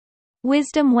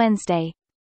Wisdom Wednesday.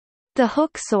 The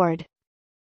Hook Sword.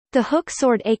 The hook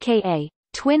sword aka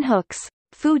twin hooks,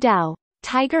 Fu Dao,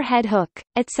 tiger head hook,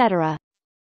 etc.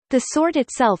 The sword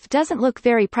itself doesn't look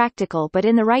very practical but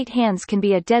in the right hands can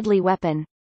be a deadly weapon.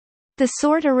 The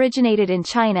sword originated in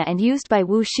China and used by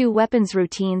wushu weapons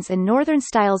routines and northern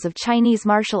styles of Chinese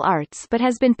martial arts but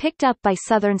has been picked up by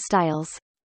southern styles.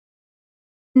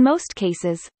 In most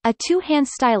cases, a two-hand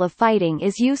style of fighting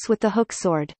is used with the hook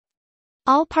sword.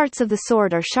 All parts of the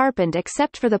sword are sharpened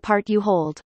except for the part you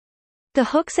hold. The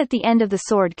hooks at the end of the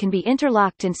sword can be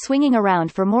interlocked and swinging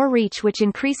around for more reach, which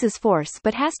increases force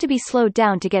but has to be slowed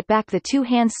down to get back the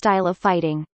two-hand style of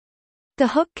fighting. The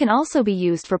hook can also be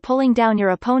used for pulling down your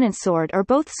opponent's sword, or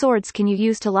both swords can you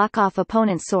use to lock off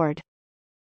opponent's sword.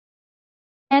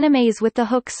 Animes with the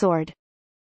hook sword.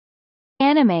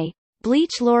 Anime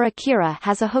Bleach Laura Kira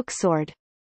has a hook sword.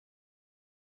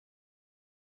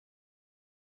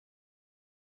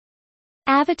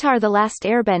 Avatar: The Last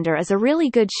Airbender is a really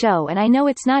good show, and I know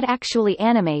it's not actually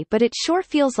anime but it sure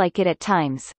feels like it at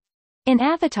times. In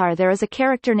Avatar there is a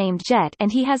character named Jet and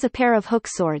he has a pair of hook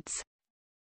swords.